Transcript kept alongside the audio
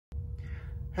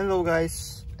Hello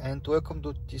guys, and welcome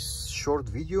to this short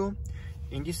video.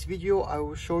 In this video I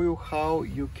will show you how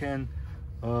you can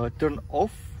turn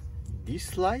off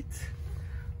this light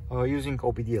using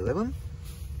OBD11.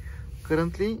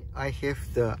 Currently I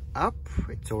have the app,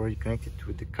 it's already connected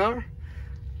to the car.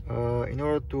 In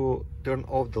order to turn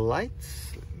off the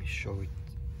lights, let me show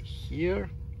it here.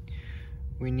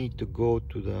 We need to go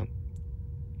to the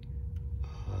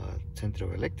center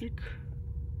of electric,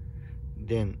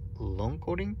 then long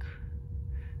coding,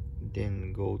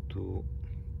 then go to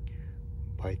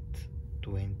Byte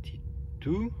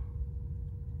 22,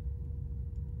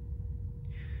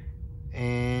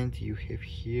 and you have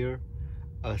here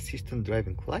assistant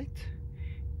driving light.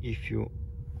 If you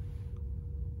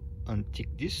untick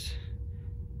this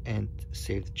and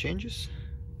save the changes,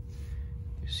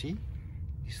 you see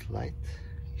this light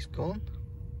is gone,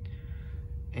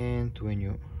 and when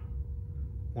you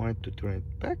want to turn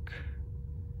it back,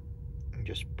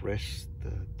 just press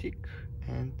the tick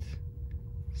and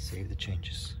save the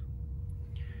changes.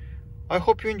 I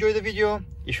hope you enjoyed the video.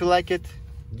 If you like it,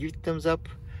 give it a thumbs up.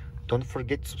 Don't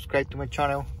forget to subscribe to my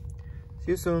channel.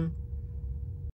 See you soon.